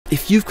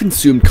If you've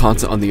consumed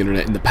content on the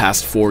internet in the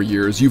past 4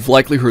 years, you've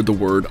likely heard the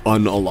word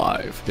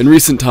unalive. In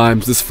recent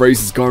times, this phrase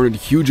has garnered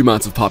huge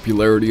amounts of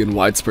popularity and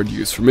widespread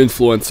use from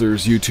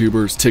influencers,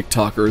 YouTubers,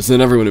 TikTokers,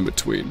 and everyone in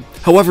between.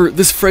 However,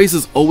 this phrase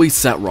has always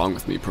sat wrong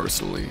with me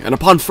personally, and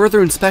upon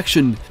further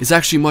inspection, is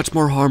actually much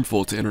more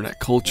harmful to internet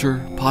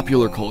culture,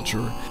 popular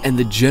culture, and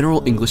the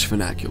general English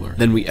vernacular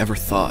than we ever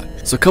thought.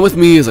 So come with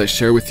me as I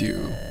share with you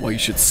why you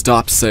should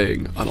stop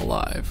saying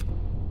unalive.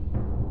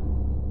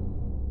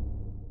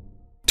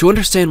 To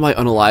understand why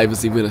unalive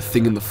is even a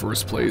thing in the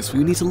first place,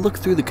 we need to look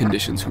through the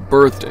conditions who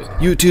birthed it.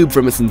 YouTube,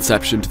 from its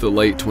inception to the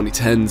late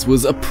 2010s,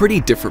 was a pretty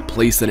different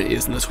place than it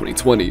is in the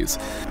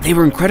 2020s. They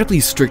were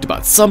incredibly strict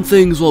about some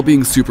things while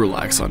being super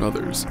lax on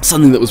others.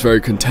 Something that was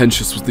very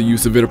contentious was the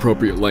use of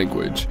inappropriate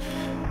language.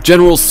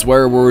 General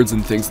swear words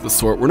and things of the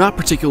sort were not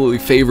particularly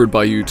favored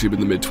by YouTube in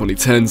the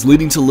mid-2010s,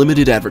 leading to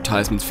limited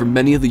advertisements from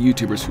many of the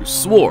YouTubers who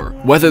swore,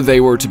 whether they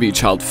were to be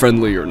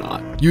child-friendly or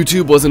not.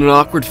 YouTube was in an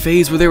awkward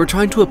phase where they were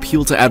trying to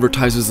appeal to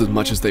advertisers as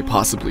much as they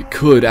possibly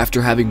could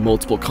after having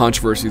multiple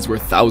controversies where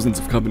thousands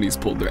of companies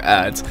pulled their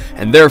ads,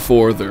 and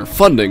therefore their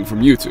funding from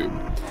YouTube.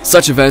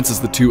 Such events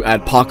as the two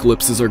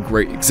adpocalypses are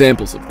great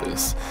examples of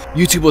this.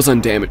 YouTube was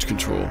on damage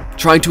control,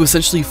 trying to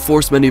essentially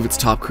force many of its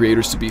top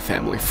creators to be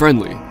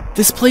family-friendly.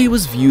 This play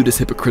was viewed as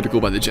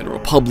hypocritical by the general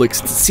public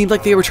since it seemed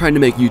like they were trying to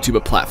make YouTube a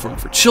platform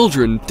for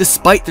children,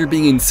 despite there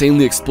being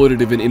insanely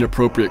exploitative and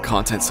inappropriate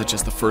content such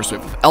as the first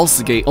wave of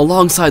Elsagate,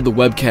 alongside the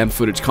webcam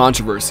footage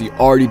controversy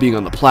already being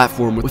on the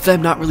platform with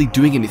them not really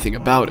doing anything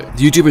about it.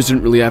 The YouTubers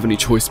didn't really have any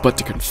choice but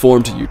to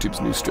conform to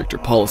YouTube's new stricter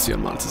policy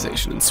on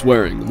monetization and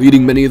swearing,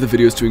 leading many of the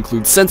videos to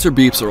include censor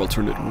beeps or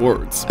alternative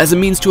words, as a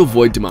means to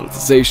avoid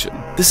demonetization.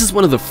 This is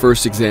one of the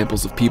first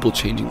examples of people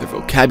changing their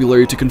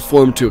vocabulary to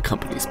conform to a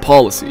company's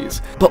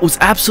policies, but was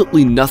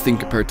absolutely nothing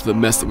compared to the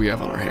mess that we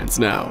have on our hands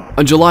now.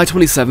 On July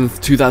 27th,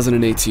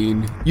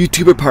 2018,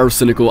 YouTuber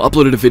Pyrocynical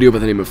uploaded a video by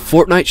the name of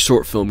Fortnite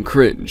Short Film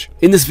Cringe.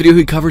 In this video,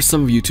 he covers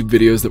some of YouTube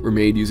videos that were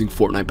made using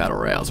Fortnite Battle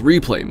Royale's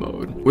replay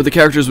mode, where the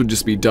characters would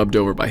just be dubbed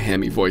over by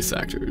hammy voice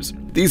actors.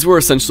 These were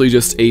essentially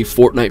just a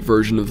Fortnite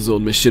version of those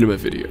old Machinima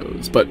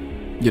videos, but,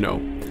 you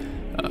know,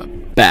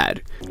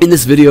 bad. In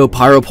this video,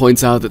 Pyro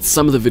points out that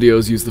some of the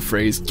videos use the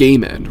phrase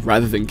game end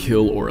rather than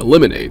kill or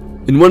eliminate.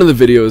 In one of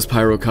the videos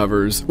Pyro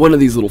covers, one of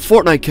these little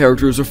Fortnite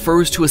characters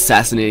refers to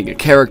assassinating a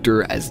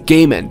character as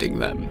game ending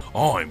them.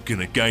 I'm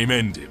gonna game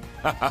end him.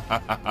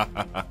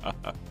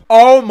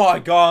 Oh my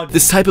god.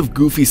 This type of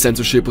goofy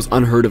censorship was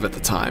unheard of at the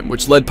time,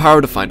 which led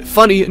Pyro to find it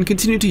funny and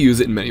continue to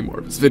use it in many more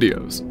of his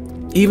videos.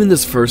 Even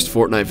this first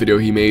Fortnite video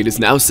he made is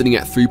now sitting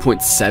at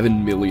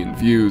 3.7 million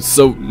views,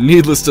 so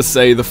needless to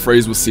say, the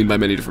phrase was seen by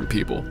many different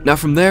people. Now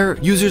from there,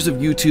 users of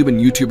YouTube and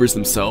YouTubers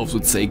themselves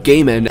would say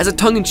game end as a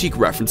tongue-in-cheek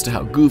reference to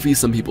how goofy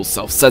some people's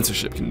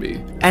self-censorship can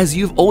be, as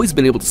you've always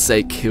been able to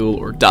say kill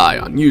or die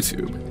on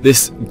YouTube.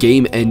 This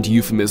game end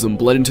euphemism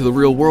bled into the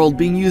real world,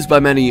 being used by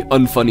many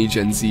unfunny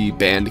Gen Z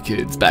band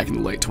kids back in the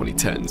late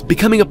 2010s,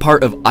 becoming a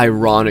part of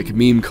ironic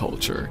meme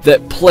culture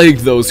that plagued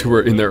those who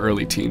were in their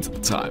early teens at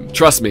the time.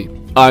 Trust me,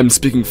 I'm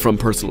speaking from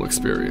personal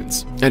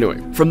experience.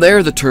 Anyway, from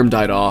there the term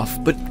died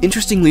off, but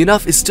interestingly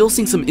enough is still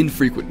seeing some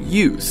infrequent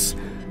use.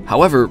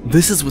 However,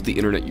 this is with the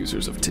internet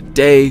users of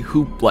today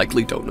who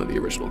likely don't know the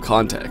original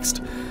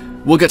context.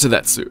 We'll get to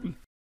that soon.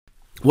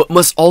 What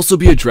must also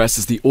be addressed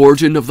is the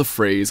origin of the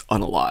phrase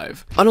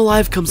unalive.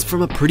 Unalive comes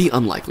from a pretty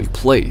unlikely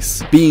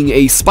place, being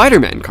a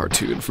Spider-Man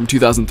cartoon from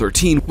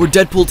 2013 where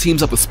Deadpool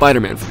teams up with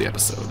Spider-Man for the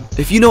episode.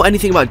 If you know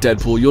anything about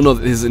Deadpool, you'll know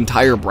that his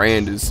entire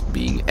brand is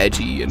being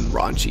edgy and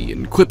raunchy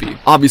and quippy.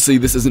 Obviously,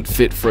 this isn't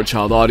fit for a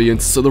child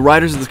audience, so the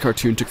writers of this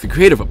cartoon took the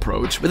creative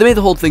approach, but they made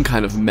the whole thing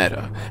kind of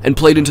meta, and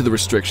played into the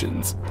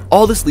restrictions.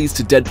 All this leads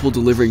to Deadpool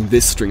delivering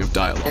this string of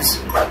dialogue.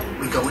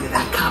 We go into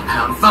that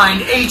compound,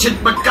 find Agent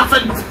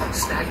MacGuffin,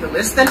 snag the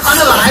list, then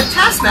unalive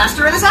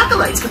Taskmaster and his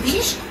acolytes,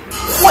 capiche?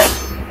 Wait,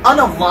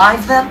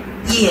 unalive them?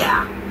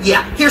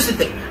 Yeah, here's the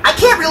thing. I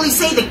can't really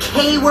say the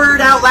K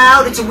word out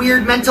loud, it's a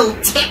weird mental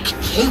tick.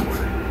 K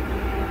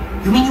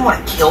word? You mean you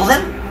want to kill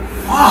them?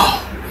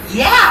 Oh,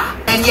 yeah!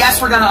 And yes,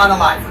 we're gonna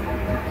unalive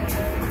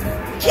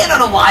them. You can't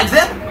unalive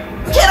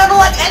them! You can't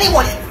unalive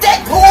anyone, it's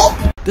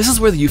Deadpool! This is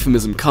where the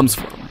euphemism comes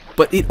from,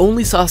 but it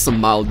only saw some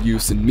mild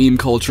use in meme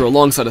culture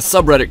alongside a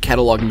subreddit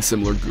cataloging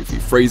similar goofy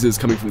phrases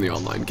coming from the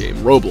online game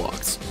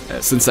Roblox.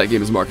 Since that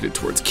game is marketed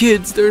towards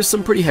kids, there's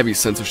some pretty heavy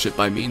censorship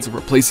by means of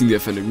replacing the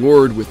offending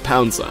word with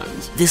pound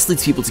signs. This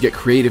leads people to get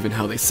creative in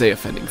how they say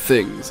offending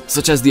things,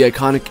 such as the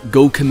iconic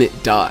 "go commit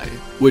die,"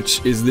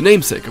 which is the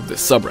namesake of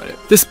this subreddit.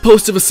 This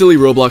post of a silly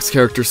Roblox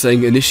character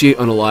saying initiate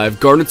unalive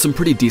garnered some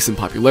pretty decent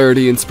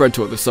popularity and spread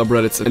to other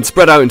subreddits and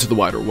spread out into the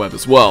wider web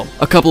as well.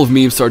 A couple of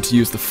memes started to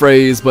use the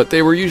phrase, but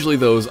they were usually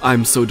those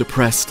 "I'm so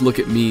depressed, look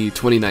at me"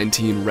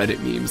 2019 Reddit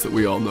memes that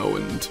we all know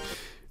and,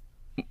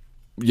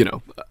 you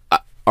know,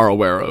 are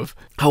aware of.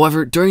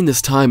 However, during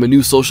this time, a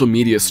new social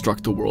media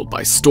struck the world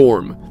by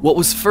storm. What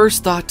was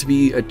first thought to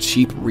be a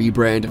cheap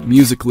rebrand of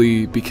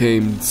Musical.ly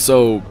became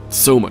so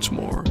much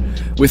more,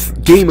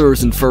 with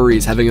gamers and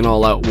furries having an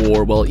all-out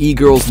war while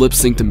e-girls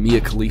lip-synced a Mia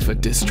Khalifa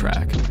diss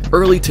track.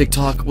 Early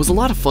TikTok was a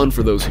lot of fun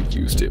for those who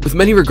used it, with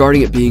many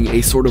regarding it being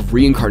a sort of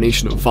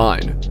reincarnation of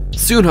Vine.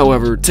 Soon,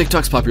 however,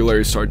 TikTok's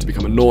popularity started to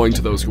become annoying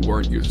to those who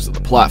weren't users of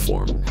the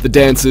platform. The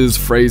dances,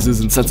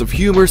 phrases, and sense of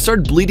humor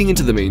started bleeding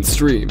into the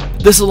mainstream.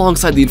 This,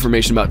 alongside the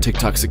information about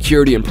TikTok's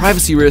security and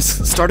privacy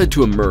risks, started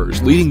to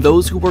emerge, leading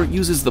those who weren't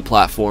users of the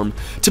platform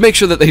to make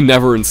sure that they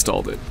never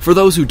installed it. For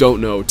those who don't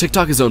know,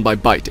 TikTok is owned by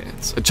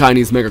ByteDance, a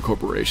Chinese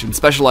megacorporation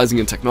specializing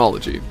in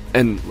technology.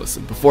 And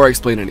listen, before I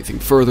explain anything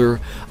further,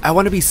 I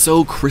want to be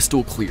so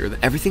crystal clear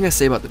that everything I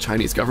say about the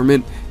Chinese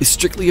government is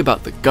strictly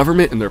about the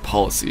government and their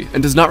policy,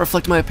 and does not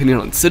reflect my opinion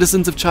on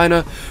citizens of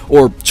China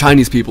or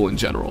Chinese people in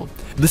general.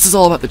 This is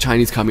all about the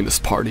Chinese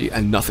Communist Party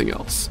and nothing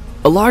else.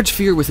 A large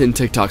fear within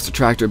TikTok's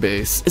detractor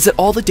base is that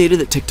all the data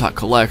that TikTok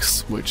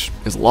collects, which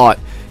is a lot,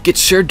 gets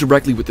shared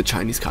directly with the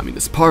Chinese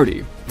Communist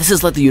Party. This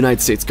has led the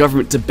United States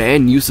government to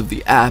ban use of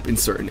the app in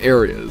certain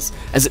areas,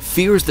 as it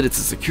fears that it's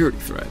a security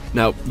threat.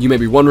 Now, you may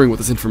be wondering what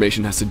this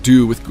information has to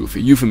do with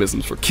goofy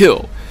euphemisms for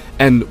kill,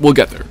 and we'll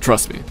get there,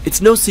 trust me.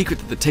 It's no secret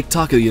that the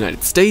TikTok of the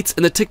United States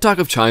and the TikTok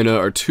of China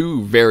are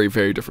two very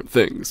different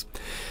things.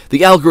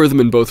 The algorithm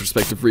in both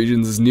respective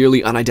regions is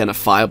nearly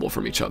unidentifiable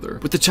from each other,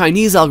 with the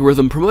Chinese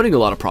algorithm promoting a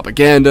lot of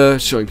propaganda,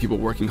 showing people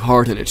working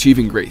hard and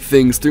achieving great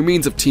things through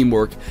means of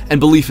teamwork and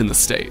belief in the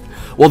state,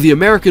 while the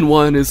American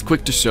one is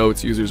quick to show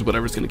its users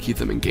whatever's going to keep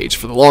them engaged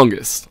for the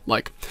longest,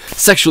 like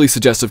sexually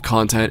suggestive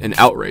content and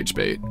outrage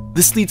bait.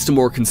 This leads to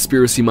more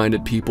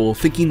conspiracy-minded people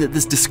thinking that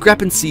this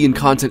discrepancy in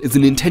content is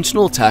an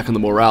intentional attack on the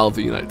morale of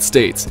the United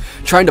States,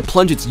 trying to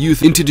plunge its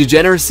youth into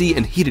degeneracy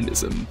and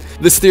hedonism.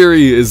 This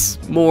theory is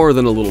more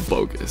than a little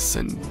bogus,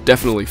 and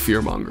definitely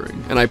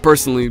fear-mongering, and I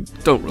personally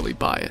don't really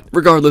buy it.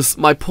 Regardless,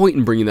 my point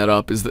in bringing that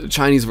up is that the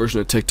Chinese version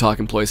of TikTok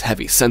employs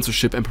heavy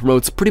censorship and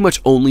promotes pretty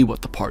much only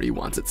what the party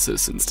wants its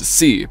citizens to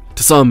see.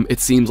 To some, it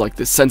seems like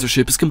this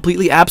censorship is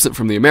completely absent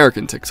from the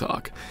American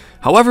TikTok.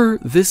 However,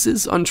 this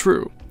is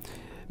untrue.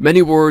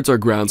 Many words are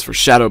grounds for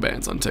shadow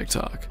bans on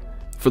TikTok.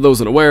 For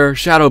those unaware,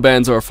 shadow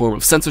bans are a form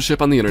of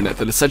censorship on the internet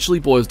that essentially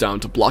boils down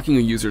to blocking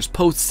a user's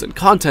posts and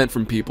content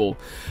from people,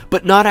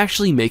 but not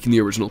actually making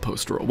the original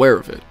poster aware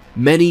of it.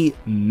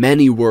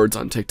 Many words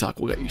on TikTok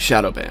will get you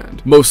shadow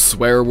banned. Most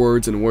swear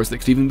words and words that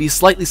could even be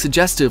slightly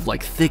suggestive,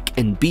 like thick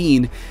and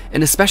bean,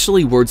 and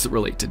especially words that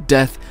relate to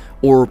death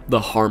or the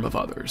harm of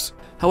others.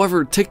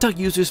 However, TikTok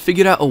users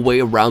figured out a way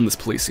around this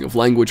policing of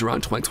language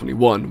around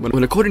 2021,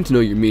 when according to Know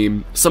Your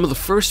Meme, some of the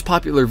first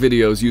popular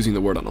videos using the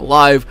word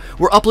unalive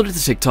were uploaded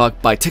to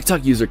TikTok by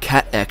TikTok user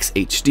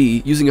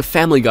CatXHD using a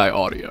Family Guy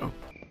audio.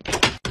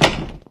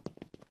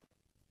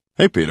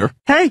 Hey, Peter.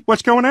 Hey,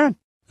 what's going on?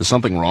 Is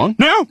something wrong?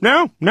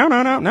 No.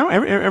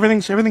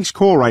 Everything's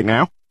cool right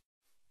now.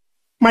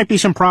 Might be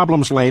some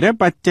problems later,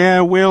 but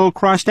we'll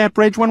cross that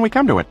bridge when we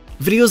come to it.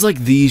 Videos like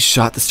these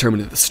shot this term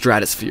into the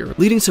stratosphere,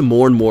 leading to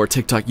more and more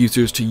TikTok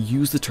users to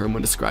use the term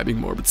when describing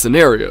morbid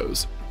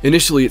scenarios.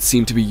 Initially, it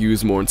seemed to be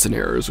used more in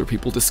scenarios where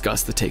people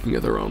discussed the taking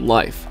of their own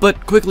life,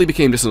 but quickly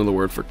became just another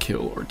word for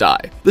kill or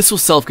die. This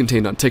was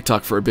self-contained on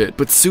TikTok for a bit,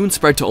 but soon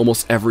spread to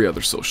almost every other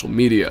social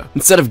media.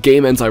 Instead of gay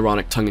men's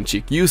ironic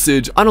tongue-in-cheek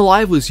usage,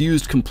 unalive was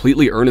used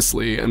completely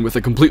earnestly and with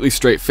a completely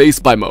straight face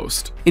by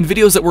most, in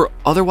videos that were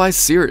otherwise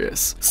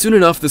serious. Soon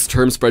enough, this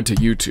term spread to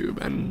YouTube,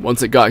 and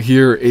once it got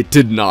here, it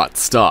did not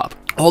stop.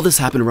 All this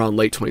happened around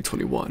late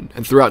 2021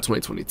 and throughout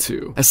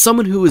 2022. As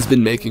someone who has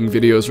been making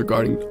videos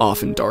regarding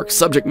often dark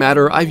subject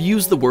matter, I've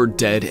used the word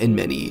dead in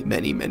many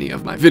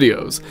of my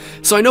videos.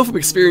 So I know from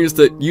experience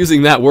that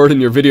using that word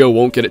in your video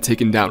won't get it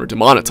taken down or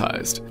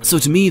demonetized. So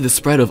to me, the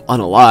spread of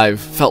unalive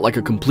felt like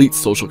a complete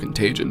social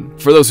contagion.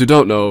 For those who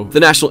don't know, the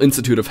National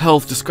Institute of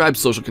Health describes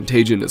social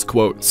contagion as,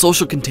 quote,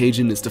 social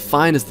contagion is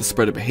defined as the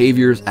spread of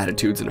behaviors,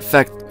 attitudes, and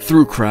effect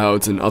through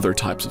crowds and other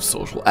types of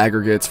social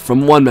aggregates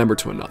from one member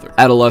to another.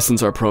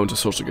 Adolescents are prone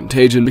to social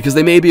contagion because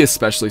they may be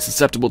especially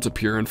susceptible to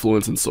peer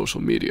influence in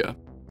social media.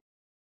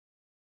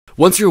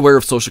 Once you're aware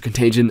of social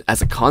contagion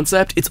as a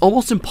concept, it's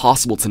almost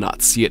impossible to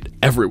not see it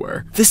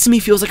everywhere. This to me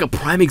feels like a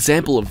prime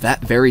example of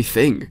that very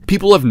thing.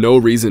 People have no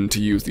reason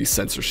to use these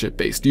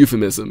censorship-based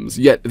euphemisms,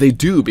 yet they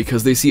do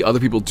because they see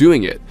other people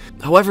doing it.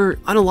 However,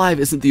 unalive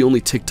isn't the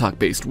only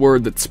TikTok-based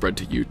word that's spread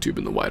to YouTube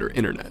and the wider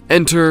internet.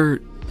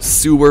 Enter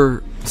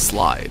sewer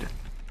slide.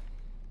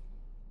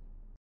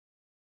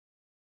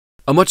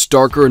 A much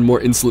darker and more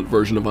insolent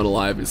version of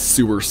unalive is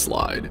sewer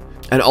slide,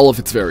 and all of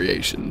its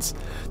variations.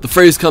 The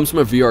phrase comes from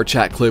a VR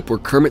chat clip where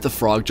Kermit the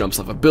Frog jumps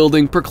off a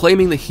building,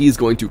 proclaiming that he's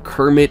going to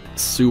Kermit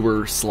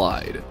sewer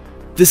slide.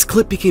 This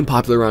clip became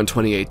popular around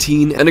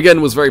 2018, and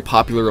again was very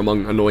popular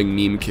among annoying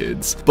meme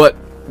kids, but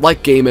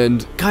like Game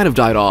End, kind of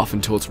died off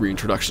until its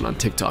reintroduction on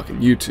TikTok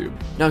and YouTube.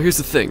 Now here's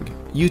the thing,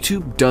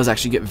 YouTube does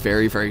actually get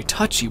very, very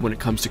touchy when it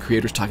comes to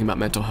creators talking about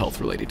mental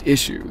health related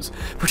issues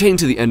pertaining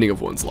to the ending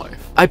of one's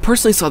life. I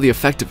personally saw the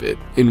effect of it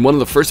in one of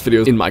the first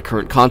videos in my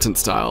current content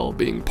style,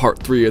 being part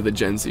 3 of the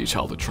Gen Z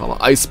childhood trauma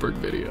iceberg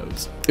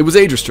videos. It was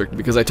age restricted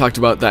because I talked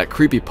about that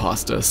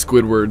creepypasta,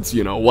 Squidward's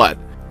you know what.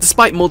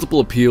 Despite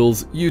multiple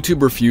appeals,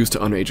 YouTube refused to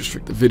unage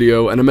restrict the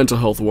video, and a mental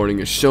health warning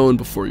is shown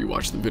before you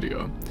watch the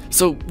video.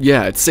 So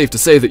yeah, it's safe to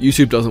say that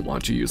YouTube doesn't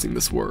want you using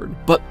this word.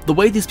 But the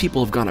way these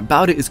people have gone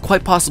about it is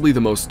quite possibly the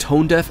most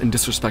tone-deaf and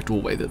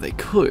disrespectful way that they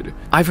could.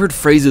 I've heard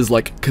phrases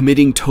like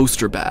committing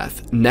toaster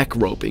bath, neck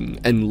roping,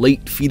 and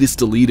late fetus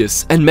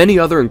deletus, and many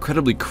other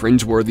incredibly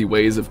cringeworthy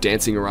ways of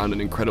dancing around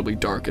an incredibly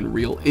dark and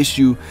real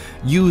issue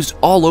used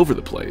all over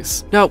the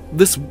place. Now,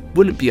 this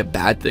wouldn't be a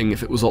bad thing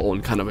if it was all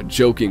in kind of a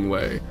joking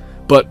way.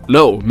 But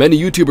no, many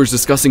YouTubers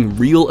discussing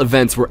real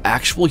events where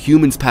actual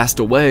humans passed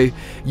away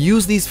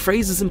use these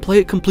phrases and play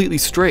it completely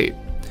straight,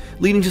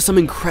 leading to some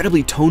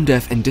incredibly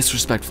tone-deaf and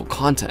disrespectful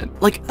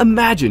content. Like,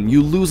 imagine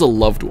you lose a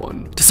loved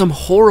one to some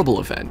horrible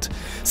event,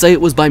 say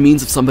it was by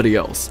means of somebody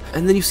else,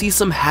 and then you see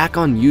some hack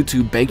on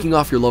YouTube banking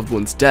off your loved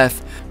one's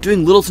death,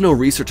 doing little to no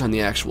research on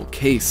the actual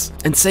case,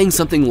 and saying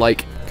something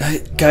like,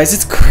 Guys,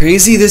 it's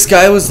crazy, this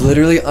guy was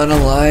literally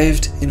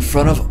unalived in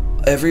front of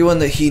everyone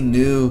that he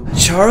knew.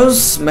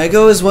 Charles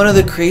Smego is one of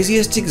the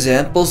craziest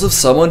examples of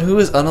someone who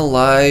is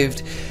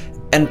unalived,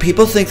 and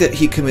people think that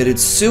he committed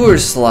sewer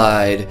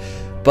slide,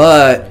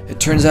 but it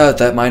turns out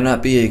that might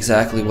not be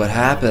exactly what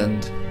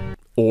happened.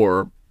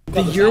 Or,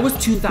 the year was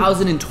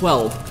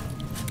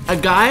 2012. A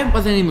guy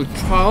by the name of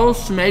Charles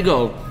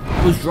Smego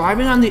was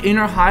driving on the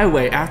inner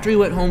highway after he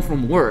went home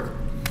from work.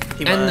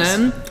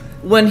 Then,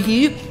 when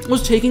he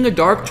was taking a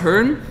dark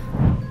turn,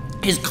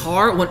 his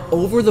car went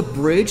over the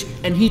bridge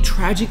and he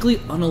tragically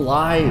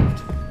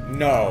unalived.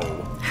 No.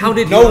 How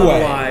did he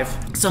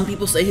unalive? Some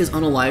people say his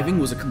unaliving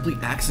was a complete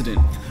accident,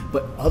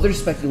 but others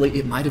speculate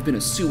it might have been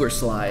a sewer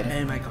slide.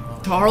 Oh my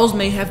god. Charles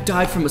may have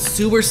died from a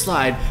sewer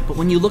slide, but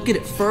when you look at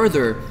it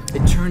further,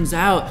 it turns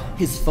out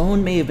his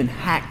phone may have been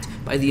hacked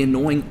by the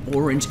annoying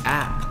orange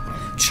app.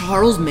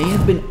 Charles may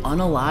have been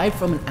unalived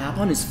from an app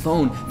on his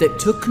phone that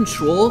took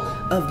control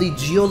of the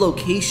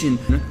geolocation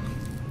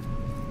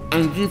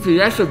and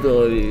GPS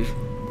abilities.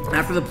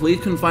 After the police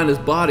couldn't find his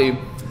body,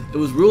 it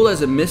was ruled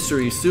as a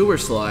mystery sewer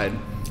slide.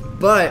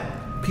 But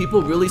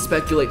people really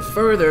speculate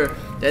further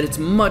that it's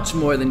much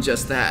more than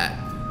just that.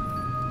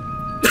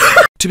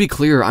 to be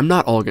clear, I'm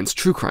not all against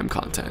true crime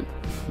content.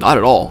 Not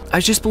at all. I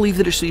just believe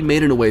that it should be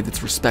made in a way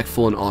that's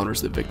respectful and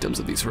honors the victims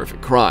of these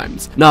horrific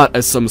crimes, not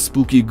as some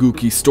spooky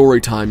gooky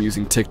story time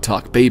using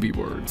TikTok baby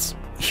words.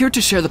 Here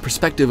to share the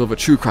perspective of a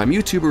true crime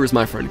YouTuber is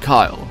my friend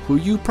Kyle, who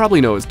you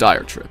probably know as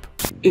Dire Trip.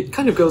 It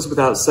kind of goes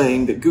without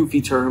saying that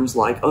goofy terms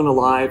like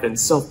unalive and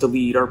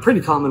self-delete are pretty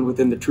common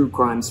within the true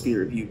crime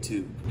sphere of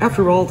YouTube.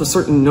 After all, the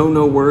certain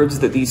no-no words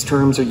that these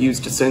terms are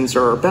used to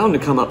censor are bound to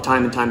come up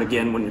time and time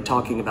again when you're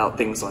talking about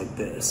things like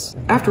this.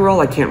 After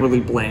all, I can't really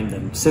blame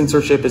them.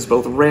 Censorship is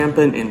both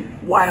rampant and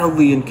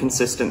wildly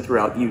inconsistent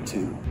throughout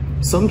YouTube.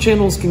 Some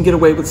channels can get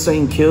away with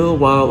saying kill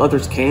while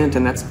others can't,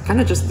 and that's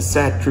kind of just the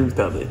sad truth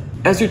of it.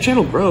 As your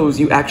channel grows,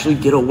 you actually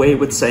get away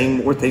with saying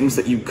more things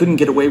that you couldn't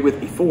get away with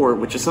before,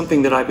 which is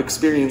something that I've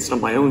experienced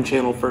on my own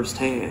channel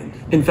firsthand.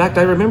 In fact,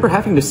 I remember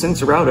having to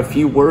censor out a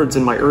few words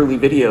in my early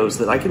videos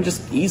that I can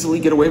just easily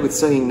get away with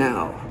saying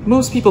now.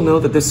 Most people know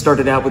that this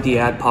started out with the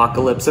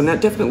adpocalypse, and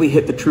that definitely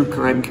hit the true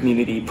crime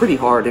community pretty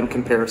hard in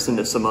comparison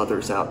to some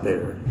others out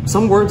there.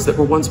 Some words that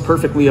were once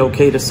perfectly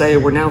okay to say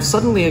were now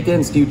suddenly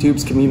against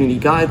YouTube's community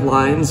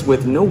guidelines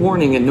with no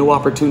warning and no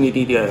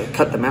opportunity to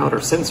cut them out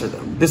or censor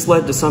them. This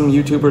led to some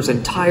YouTubers'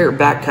 entire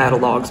back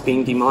catalogs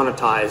being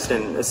demonetized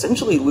and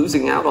essentially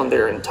losing out on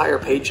their entire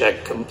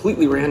paycheck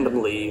completely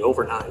randomly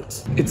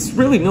overnight. It's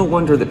really no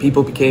wonder that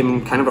people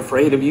became kind of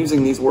afraid of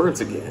using these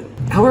words again.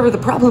 However, the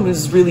problem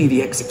is really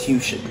the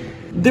execution.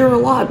 There are a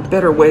lot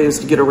better ways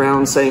to get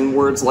around saying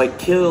words like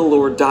kill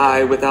or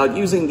die without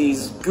using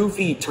these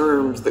goofy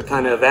terms that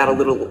kind of add a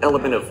little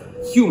element of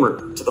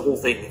humor to the whole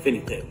thing, if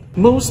anything.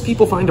 Most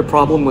people find a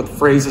problem with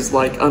phrases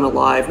like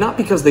unalive not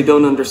because they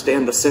don't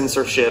understand the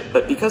censorship,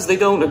 but because they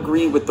don't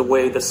agree with the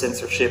way the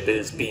censorship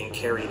is being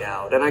carried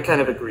out, and I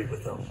kind of agree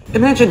with them.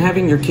 Imagine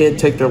having your kid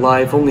take their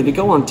life only to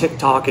go on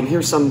TikTok and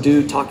hear some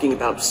dude talking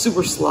about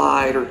sewer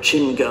slide or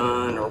chin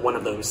gun or one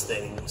of those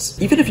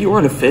things. Even if you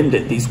aren't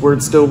offended, these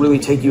words still really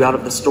take you out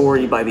of the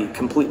story by the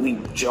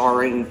completely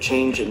jarring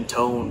change in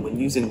tone when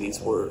using these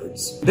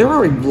words. There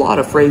are a lot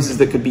of phrases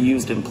that could be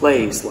used in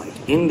place, like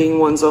ending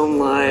one's own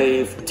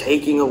life,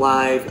 taking a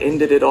life,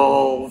 ended it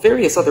all,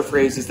 various other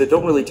phrases that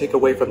don't really take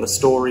away from the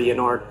story and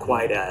aren't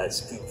quite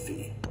as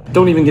goofy.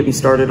 Don't even get me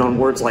started on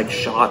words like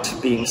shot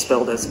being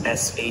spelled as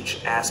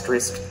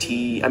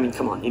SH*T. I mean,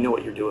 come on, you know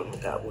what you're doing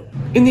with that one.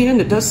 In the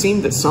end, it does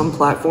seem that some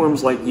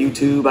platforms like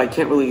YouTube, I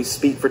can't really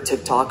speak for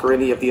TikTok or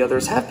any of the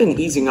others, have been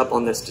easing up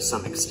on this to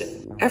some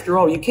extent. After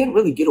all, you can't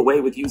really get away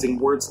with using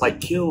words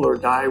like kill or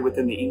die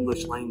within the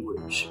English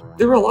language.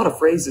 There are a lot of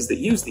phrases that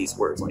use these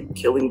words, like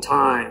killing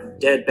time,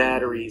 dead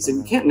batteries, and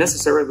you can't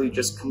necessarily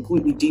just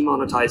completely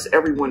demonetize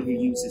everyone who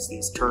uses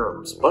these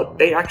terms, but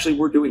they actually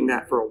were doing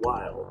that for a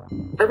while.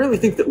 I really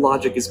think that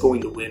logic is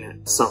going to win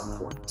at some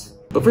point.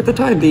 But for the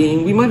time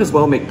being, we might as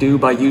well make do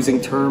by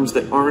using terms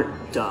that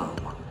aren't dumb.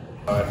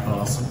 Alright,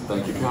 awesome.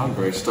 Thank you, Con.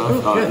 Great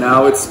stuff. Alright,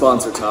 now it's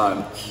sponsor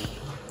time.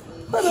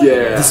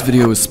 Yeah. This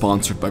video is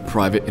sponsored by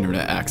private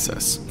internet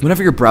access.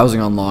 Whenever you're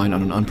browsing online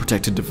on an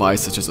unprotected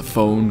device such as a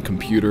phone,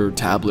 computer,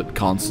 tablet,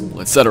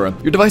 console, etc.,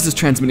 your device is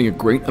transmitting a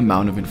great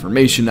amount of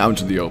information out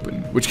into the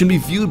open, which can be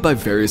viewed by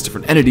various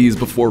different entities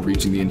before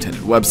reaching the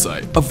intended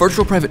website. A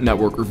virtual private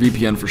network, or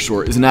VPN for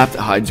short, is an app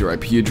that hides your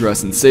IP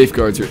address and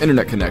safeguards your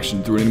internet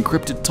connection through an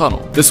encrypted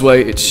tunnel. This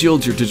way, it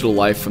shields your digital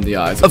life from the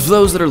eyes of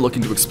those that are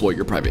looking to exploit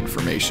your private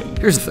information.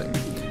 Here's the thing.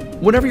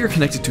 Whenever you're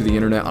connected to the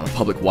internet on a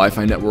public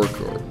Wi-Fi network,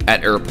 or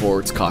at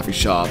airports, coffee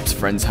shops,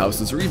 friends'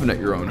 houses, or even at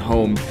your own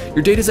home,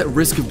 your data is at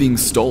risk of being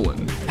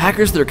stolen.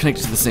 Hackers that are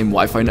connected to the same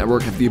Wi-Fi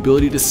network have the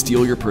ability to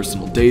steal your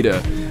personal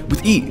data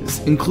with ease,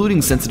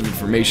 including sensitive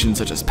information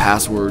such as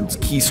passwords,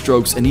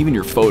 keystrokes, and even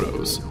your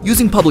photos.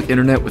 Using public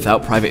internet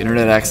without private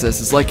internet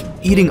access is like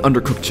eating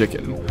undercooked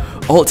chicken.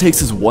 All it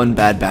takes is one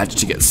bad batch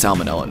to get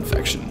salmonella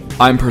infection.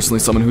 I'm personally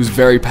someone who's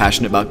very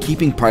passionate about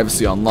keeping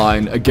privacy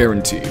online a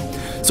guarantee.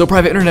 So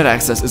private internet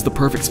access is the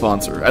perfect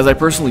sponsor, as I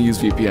personally use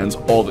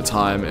VPNs all the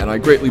time, and I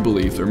greatly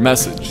believe their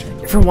message.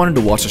 If you're wanting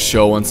to watch a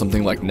show on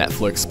something like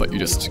Netflix, but you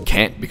just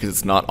can't because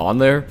it's not on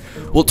there,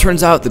 well, it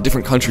turns out that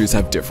different countries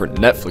have different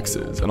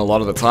Netflixes, and a lot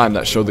of the time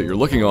that show that you're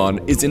looking on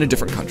is in a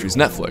different country's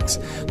Netflix.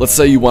 Let's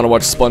say you want to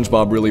watch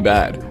SpongeBob really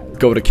bad.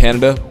 Go to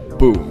Canada,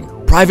 boom.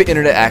 Private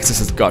internet access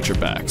has got your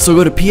back. So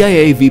go to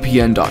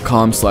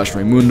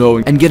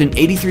piavpn.com/Raymundo and get an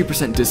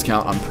 83%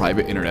 discount on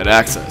private internet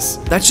access.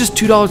 That's just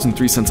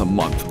 $2.03 a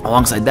month.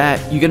 Alongside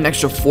that, you get an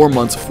extra 4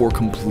 months for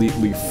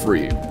completely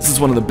free. This is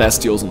one of the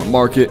best deals on the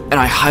market, and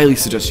I highly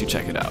suggest you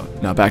check it out.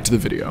 Now back to the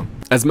video.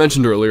 As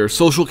mentioned earlier,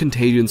 social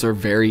contagions are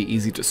very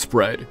easy to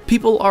spread.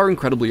 People are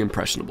incredibly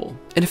impressionable,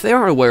 and if they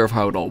aren't aware of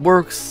how it all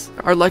works,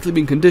 are likely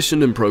being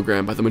conditioned and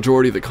programmed by the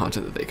majority of the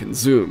content that they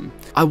consume.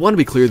 I want to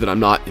be clear that I'm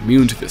not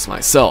immune to this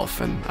myself,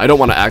 and I don't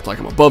want to act like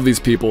I'm above these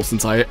people,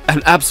 since I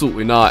am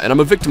absolutely not, and I'm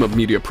a victim of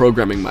media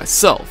programming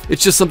myself.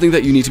 It's just something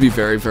that you need to be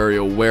very, very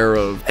aware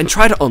of and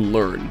try to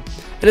unlearn.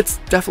 And it's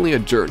definitely a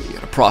journey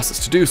and a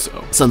process to do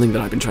so, something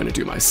that I've been trying to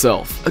do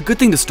myself. A good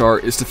thing to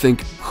start is to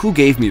think, who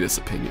gave me this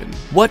opinion?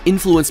 What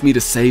influenced me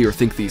to say or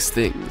think these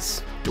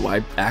things? Do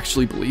I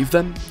actually believe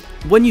them?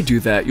 When you do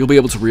that, you'll be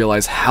able to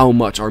realize how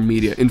much our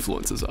media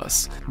influences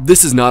us.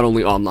 This is not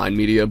only online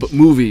media, but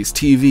movies,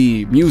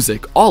 TV,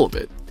 music, all of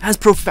it has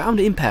profound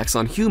impacts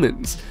on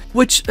humans,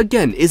 which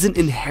again isn't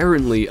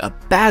inherently a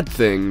bad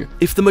thing.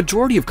 If the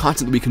majority of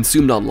content that we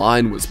consumed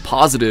online was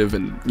positive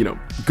and,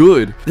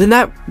 good, then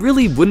that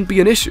really wouldn't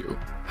be an issue.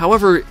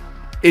 However,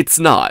 it's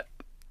not.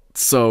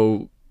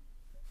 So,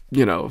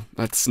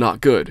 that's not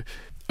good.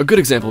 A good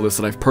example of this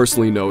that I've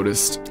personally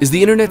noticed is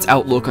the internet's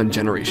outlook on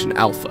Generation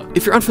Alpha.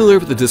 If you're unfamiliar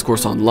with the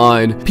discourse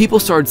online, people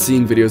started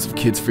seeing videos of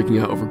kids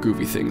freaking out over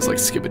goofy things like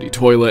skibbity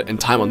toilet and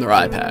time on their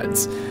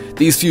iPads.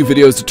 These few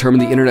videos determine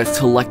the internet's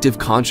collective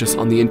conscience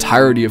on the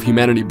entirety of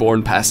humanity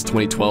born past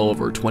 2012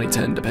 or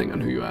 2010, depending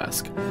on who you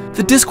ask.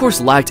 The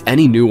discourse lacked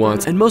any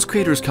nuance, and most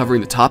creators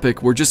covering the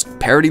topic were just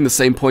parroting the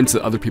same points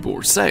that other people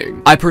were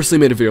saying. I personally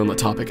made a video on the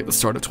topic at the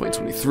start of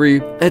 2023,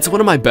 and it's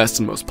one of my best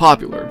and most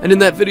popular. And in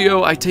that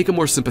video, I take a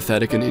more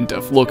sympathetic and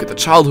in-depth look at the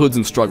childhoods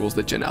and struggles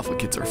that Gen Alpha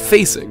kids are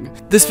facing.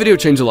 This video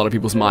changed a lot of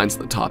people's minds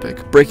on the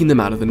topic, breaking them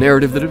out of the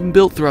narrative that had been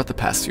built throughout the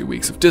past few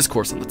weeks of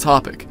discourse on the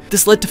topic.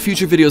 This led to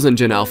future videos on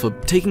Gen Alpha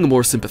taking a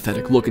more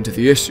sympathetic look into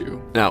the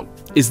issue. Now,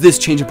 is this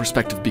change in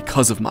perspective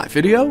because of my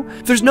video?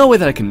 There's no way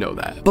that I can know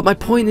that, but my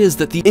point is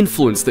that the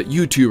influence that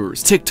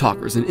YouTubers,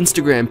 TikTokers, and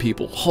Instagram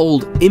people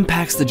hold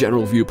impacts the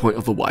general viewpoint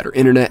of the wider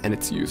internet and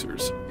its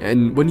users.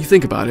 And when you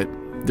think about it,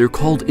 they're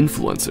called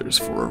influencers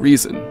for a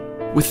reason.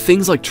 With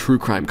things like true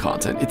crime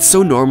content, it's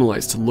so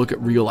normalized to look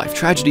at real-life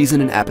tragedies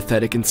in an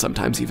apathetic and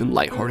sometimes even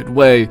lighthearted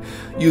way,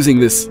 using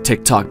this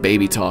TikTok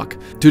baby talk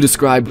to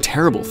describe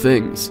terrible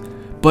things.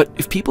 But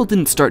if people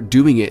didn't start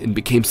doing it and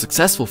became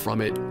successful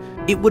from it,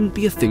 it wouldn't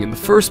be a thing in the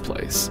first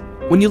place.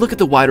 When you look at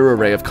the wider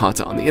array of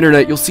content on the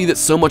internet, you'll see that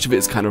so much of it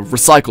is kind of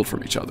recycled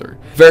from each other.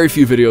 Very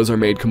few videos are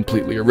made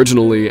completely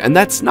originally, and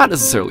that's not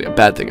necessarily a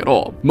bad thing at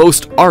all.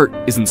 Most art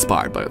is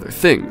inspired by other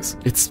things.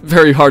 It's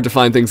very hard to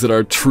find things that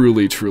are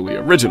truly, truly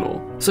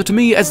original. So to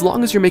me, as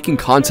long as you're making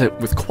content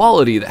with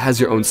quality that has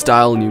your own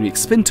style and unique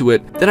spin to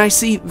it, then I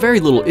see very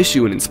little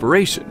issue in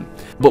inspiration.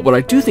 But what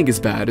I do think is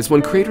bad is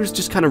when creators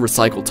just kind of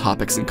recycle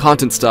topics and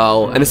content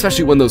style, and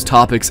especially when those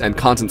topics and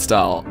content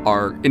style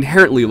are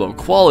inherently low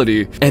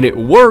quality, and it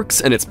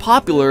works and it's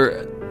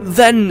popular,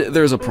 then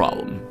there's a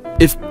problem.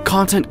 If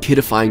content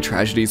kidifying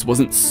tragedies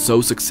wasn't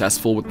so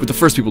successful with the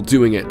first people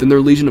doing it, then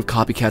their legion of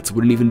copycats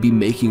wouldn't even be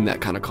making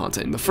that kind of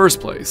content in the first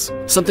place.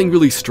 Something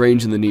really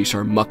strange in the niche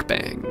are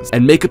mukbangs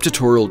and makeup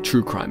tutorial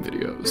true crime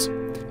videos.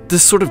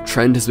 This sort of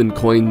trend has been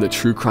coined the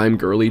true crime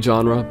girly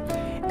genre,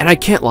 and I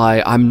can't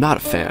lie, I'm not a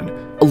fan.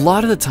 A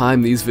lot of the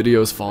time, these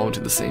videos fall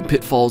into the same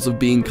pitfalls of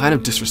being kind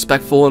of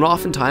disrespectful and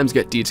oftentimes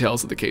get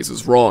details of the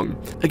cases wrong.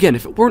 Again,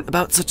 if it weren't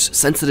about such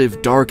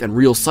sensitive, dark, and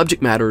real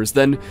subject matters,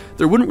 then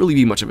there wouldn't really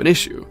be much of an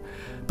issue.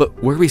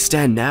 But where we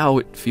stand now,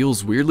 it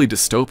feels weirdly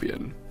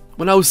dystopian.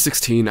 When I was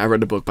 16, I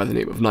read a book by the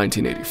name of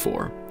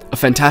 1984. A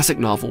fantastic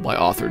novel by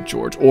author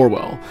George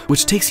Orwell,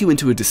 which takes you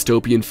into a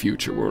dystopian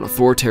future where an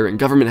authoritarian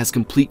government has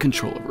complete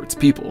control over its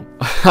people.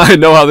 I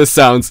know how this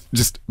sounds,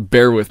 just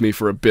bear with me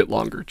for a bit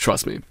longer,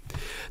 trust me.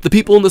 The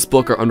people in this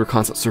book are under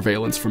constant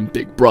surveillance from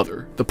Big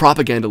Brother, the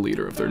propaganda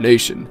leader of their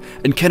nation,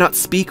 and cannot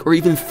speak or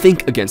even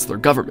think against their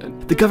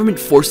government. The government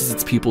forces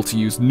its people to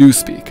use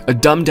Newspeak, a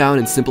dumbed-down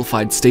and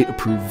simplified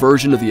state-approved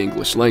version of the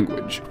English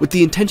language, with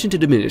the intention to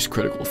diminish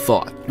critical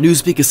thought.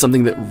 Newspeak is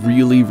something that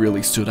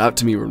really stood out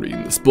to me when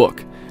reading this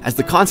book, as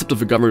the concept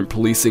of a government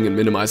policing and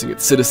minimizing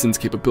its citizens'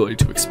 capability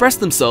to express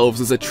themselves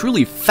is a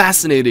truly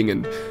fascinating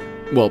and,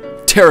 well,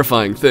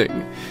 terrifying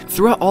thing.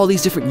 Throughout all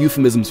these different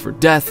euphemisms for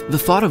death, the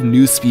thought of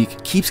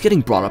Newspeak keeps getting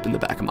brought up in the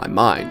back of my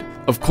mind.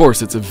 Of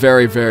course, it's a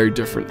very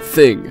different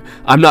thing.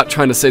 I'm not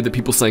trying to say that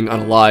people saying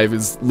unalive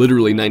is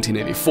literally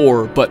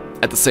 1984, but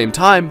at the same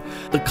time,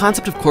 the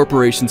concept of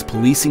corporations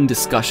policing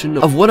discussion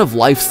of one of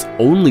life's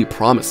only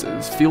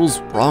promises feels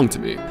wrong to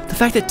me. The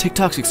fact that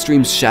TikTok's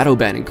extreme shadow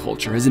banning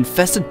culture has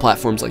infested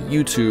platforms like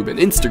YouTube and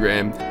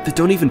Instagram that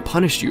don't even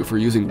punish you for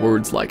using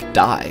words like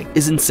die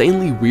is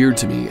insanely weird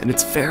to me, and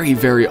it's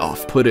very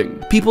off-putting.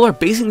 People are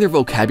basing their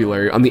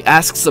vocabulary on the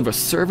asks of a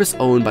service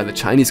owned by the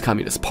Chinese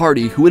Communist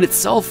Party, who in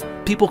itself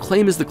people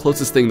claim is the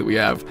closest thing that we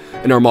have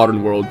in our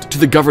modern world to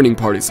the governing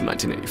parties in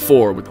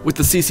 1984, with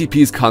the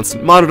CCP's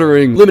constant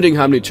monitoring, limiting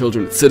how many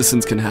children its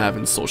citizens can have,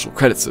 and social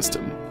credit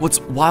system.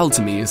 What's wild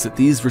to me is that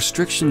these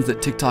restrictions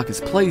that TikTok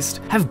has placed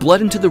have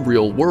bled into the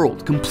real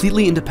world,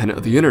 completely independent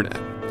of the internet.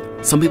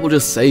 Some people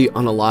just say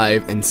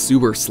unalive and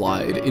sewer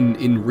slide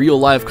in real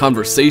life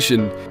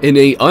conversation in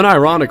a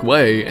unironic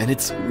way, and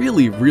it's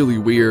really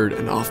weird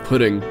and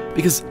off-putting,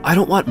 because I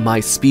don't want my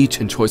speech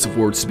and choice of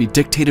words to be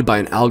dictated by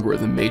an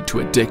algorithm made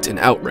to addict and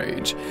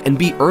outrage, and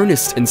be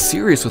earnest and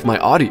serious with my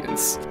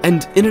audience.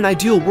 And in an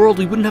ideal world,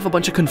 we wouldn't have a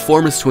bunch of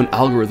conformists to an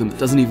algorithm that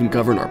doesn't even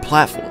govern our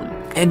platform.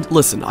 And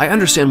listen, I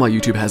understand why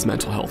YouTube has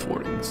mental health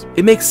warnings.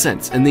 It makes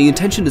sense, and the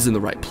intention is in the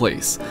right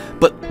place,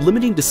 but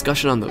limiting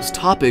discussion on those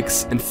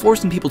topics and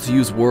forcing people to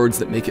use words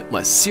that make it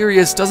less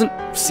serious doesn't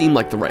seem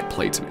like the right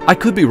play to me. I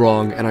could be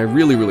wrong, and I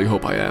really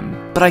hope I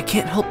am, but I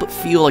can't help but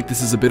feel like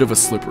this is a bit of a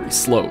slippery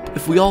slope.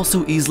 If we all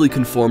so easily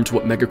conform to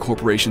what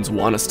megacorporations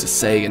want us to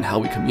say and how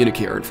we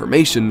communicate our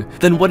information,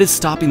 then what is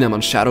stopping them on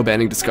shadow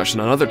banning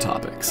discussion on other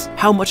topics?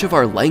 How much of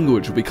our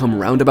language will become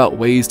roundabout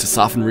ways to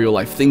soften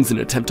real-life things in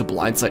an attempt to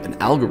blindside an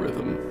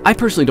algorithm? I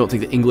personally don't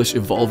think that English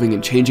evolving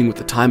and changing with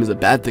the time is a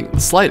bad thing in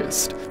the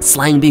slightest.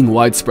 Slang being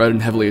widespread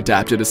and heavily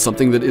adapted is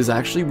something that is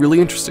actually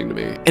really interesting to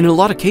me, and in a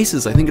lot of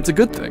cases I think it's a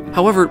good thing.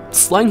 However,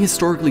 slang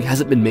historically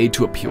hasn't been made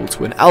to appeal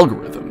to an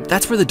algorithm.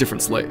 That's where the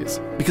difference lays.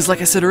 Because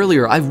like I said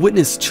earlier, I've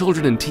witnessed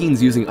children and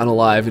teens using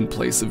unalive in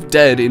place of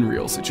dead in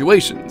real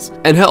situations.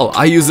 And hell,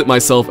 I use it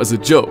myself as a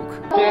joke.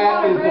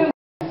 Sorry,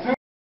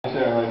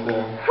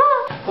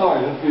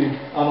 that's the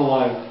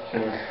unalive.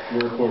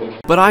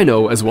 But I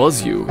know, as well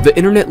as you, the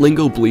internet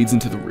lingo bleeds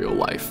into the real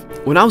life.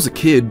 When I was a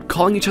kid,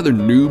 calling each other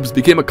noobs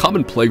became a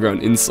common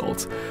playground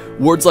insult.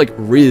 Words like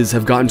Riz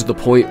have gotten to the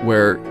point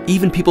where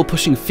even people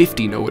pushing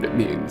 50 know what it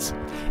means.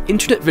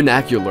 Internet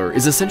vernacular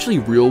is essentially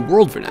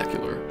real-world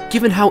vernacular,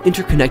 given how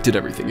interconnected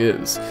everything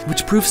is,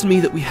 which proves to me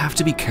that we have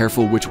to be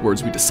careful which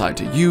words we decide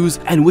to use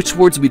and which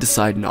words we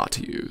decide not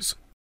to use.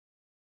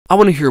 I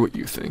want to hear what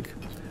you think.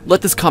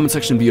 Let this comment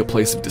section be a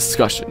place of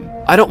discussion.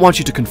 I don't want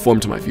you to conform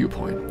to my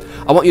viewpoint.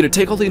 I want you to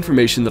take all the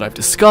information that I've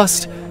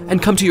discussed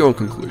and come to your own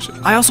conclusion.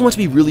 I also want to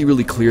be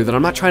really clear that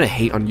I'm not trying to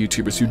hate on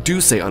YouTubers who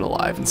do say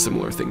unalive and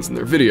similar things in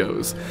their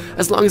videos,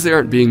 as long as they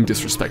aren't being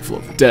disrespectful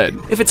of the dead.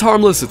 If it's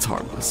harmless, it's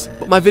harmless.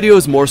 But my video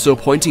is more so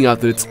pointing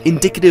out that it's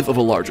indicative of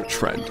a larger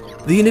trend.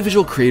 The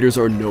individual creators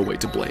are in no way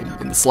to blame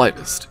in the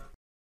slightest.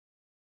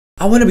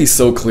 I want to be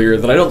so clear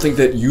that I don't think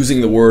that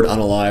using the word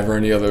unalive or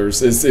any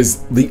others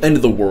is the end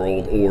of the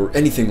world or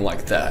anything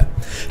like that.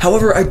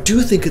 However, I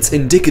do think it's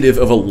indicative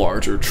of a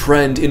larger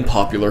trend in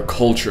popular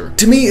culture.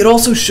 To me, it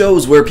also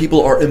shows where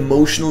people are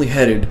emotionally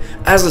headed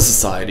as a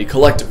society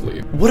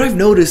collectively. What I've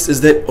noticed is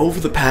that over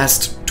the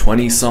past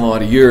 20 some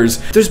odd years,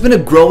 there's been a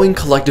growing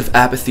collective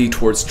apathy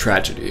towards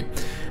tragedy.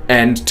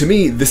 And to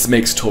me, this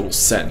makes total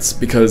sense,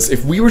 because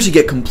if we were to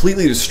get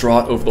completely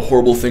distraught over the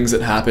horrible things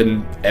that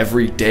happen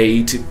every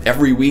day, to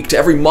every week, to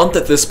every month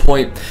at this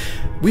point,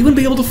 we wouldn't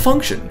be able to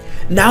function.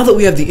 Now that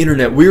we have the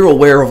internet, we're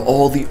aware of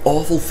all the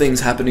awful things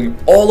happening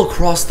all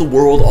across the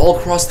world, all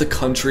across the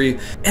country,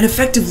 and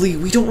effectively,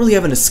 we don't really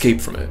have an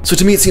escape from it. So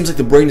to me, it seems like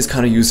the brain has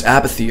kind of used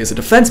apathy as a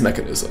defense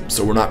mechanism,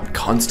 so we're not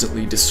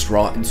constantly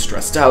distraught and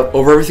stressed out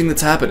over everything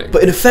that's happening.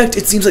 But in effect,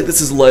 it seems like this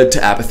has led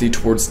to apathy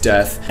towards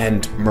death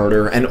and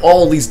murder and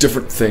all these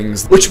different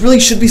things, which really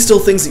should be still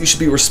things that you should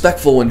be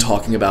respectful when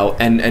talking about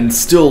and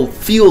still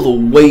feel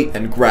the weight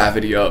and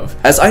gravity of.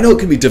 As I know it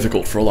can be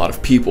difficult for a lot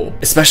of people,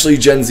 especially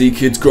Gen Z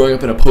kids growing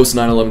up in a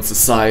post-9/11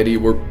 society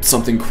where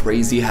something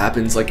crazy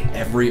happens like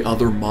every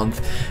other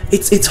month.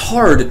 It's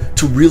hard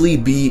to really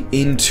be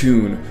in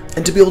tune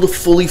and to be able to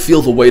fully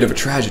feel the weight of a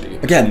tragedy.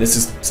 Again, this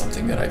is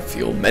something that I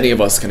feel many of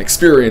us can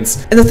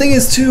experience. And the thing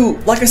is too,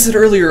 like I said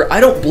earlier,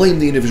 I don't blame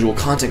the individual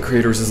content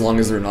creators as long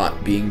as they're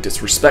not being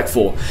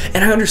disrespectful.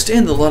 And I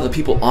understand that a lot of the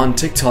people on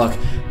TikTok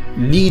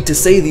need to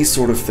say these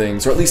sort of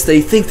things, or at least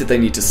they think that they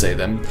need to say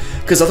them,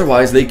 because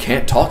otherwise they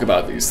can't talk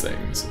about these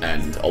things.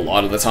 And a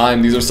lot of the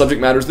time, these are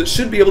subject matters that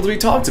should be able to be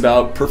talked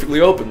about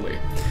perfectly openly.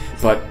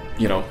 But,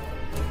 you know,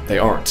 they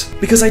aren't.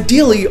 Because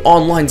ideally,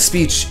 online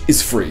speech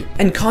is free,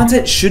 and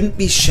content shouldn't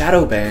be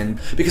shadow banned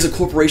because a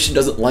corporation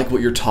doesn't like what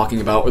you're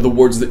talking about or the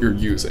words that you're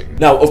using.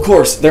 Now, of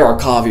course, there are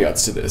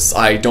caveats to this.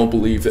 I don't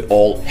believe that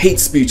all hate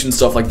speech and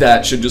stuff like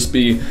that should just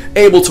be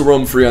able to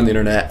roam free on the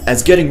internet,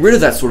 as getting rid of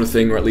that sort of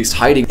thing, or at least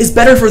hiding, is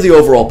better for the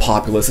overall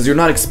populace, as you're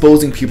not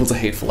exposing people to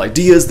hateful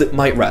ideas that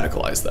might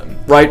radicalize them,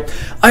 right?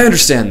 I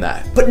understand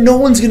that. But no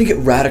one's gonna get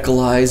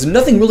radicalized, and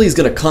nothing really is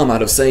gonna come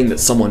out of saying that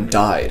someone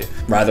died,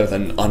 rather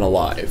than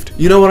unalived.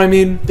 You know what I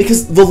mean?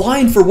 Because the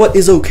line for what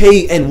is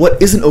okay and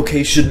what isn't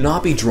okay should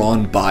not be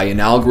drawn by an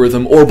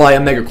algorithm or by a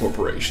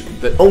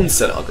megacorporation that owns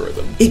said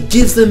algorithm. It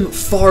gives them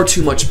far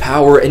too much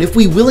power, and if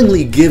we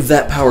willingly give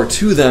that power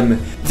to them,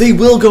 they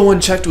will go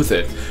unchecked with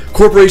it.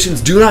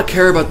 Corporations do not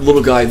care about the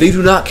little guy. They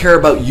do not care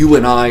about you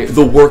and I,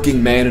 the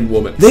working man and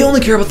woman. They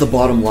only care about the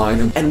bottom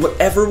line and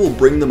whatever will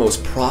bring the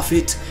most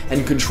profit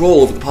and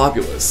control over the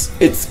populace.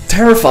 It's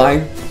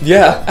terrifying,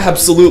 yeah,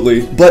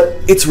 absolutely, but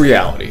it's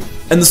reality.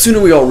 And the sooner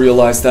we all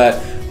realize that,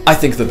 I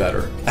think the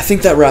better. I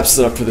think that wraps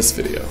it up for this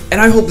video.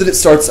 And I hope that it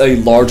starts a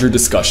larger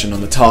discussion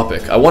on the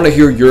topic. I want to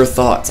hear your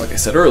thoughts, like I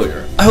said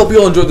earlier. I hope you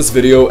all enjoyed this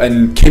video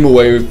and came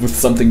away with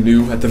something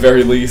new at the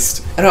very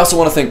least. And I also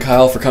want to thank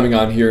Kyle for coming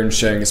on here and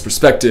sharing his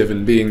perspective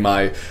and being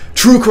my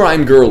true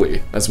crime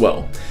girly as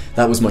well.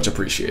 That was much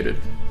appreciated.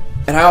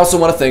 And I also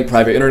want to thank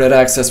Private Internet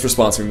Access for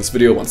sponsoring this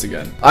video once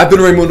again. I've been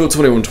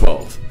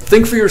Raymundo2112.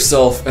 Think for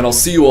yourself, and I'll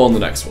see you all in the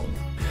next one.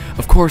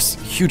 Of course,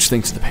 huge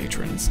thanks to the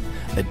patrons: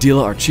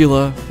 Adila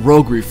Archila,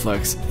 Rogue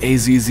Reflex,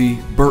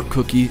 AZZ, Burt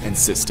Cookie, and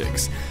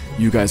Sistix.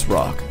 You guys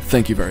rock.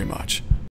 Thank you very much.